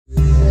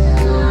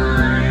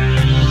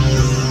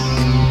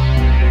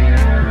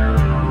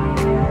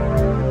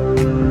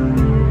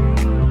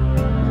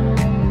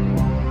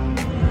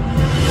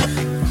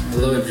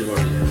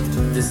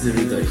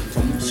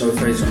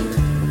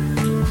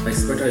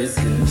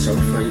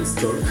Shopify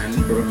store and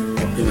product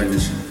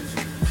optimization.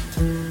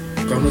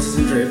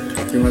 Conversation rate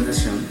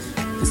optimization,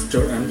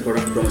 store and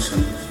product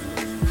promotion.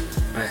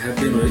 I have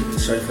been with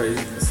Shopify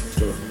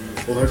store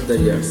over the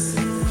years.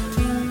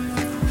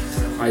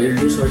 I will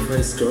do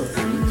Shopify store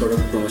and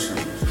product promotion.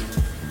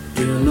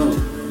 Do you know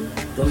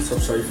tons of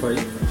Shopify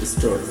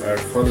store are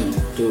falling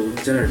to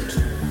generate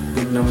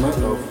good number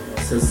of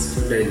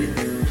sales daily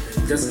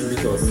just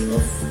because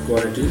of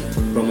quality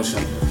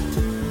promotion.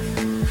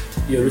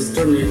 Your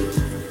store needs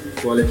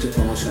quality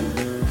promotion,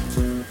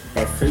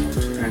 perfect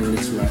and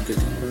niche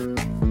marketing.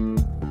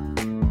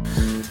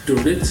 To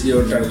reach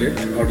your target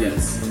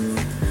audience,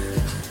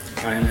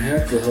 I am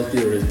here to help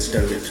you reach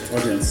target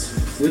audience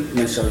with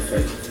my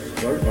Shopify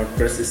or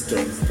WordPress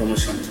store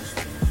promotion.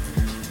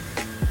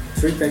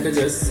 3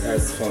 packages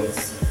as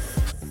follows: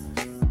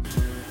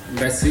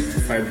 Basic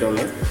 $5,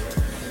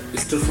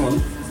 Store Phone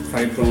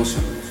 5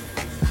 promotion,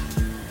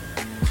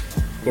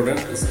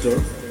 Product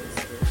Store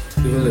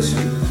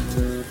Evaluation,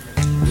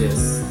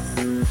 yes,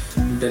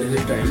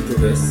 delivery time 2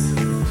 days,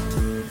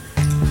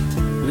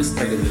 List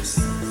packages,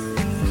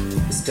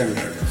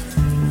 Standard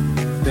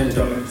 $10,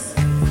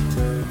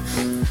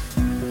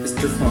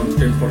 Store Phone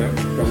 10 product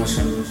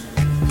promotion,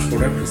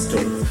 Product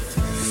Store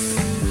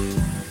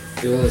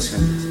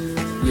Evaluation,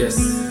 yes,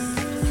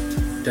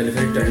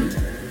 delivery time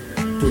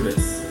 2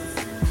 days,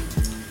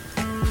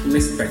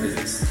 List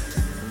packages,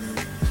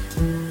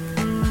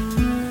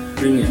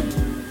 Premium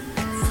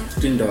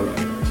 $15,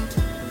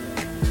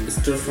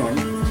 Store from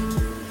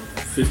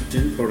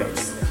 15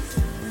 products,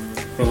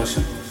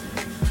 promotion,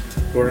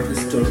 Product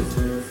Store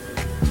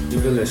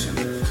Evaluation,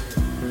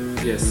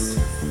 yes,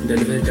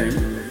 delivery time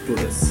 2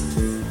 days.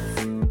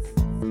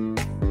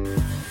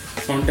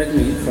 Contact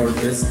me for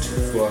best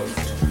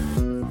quality.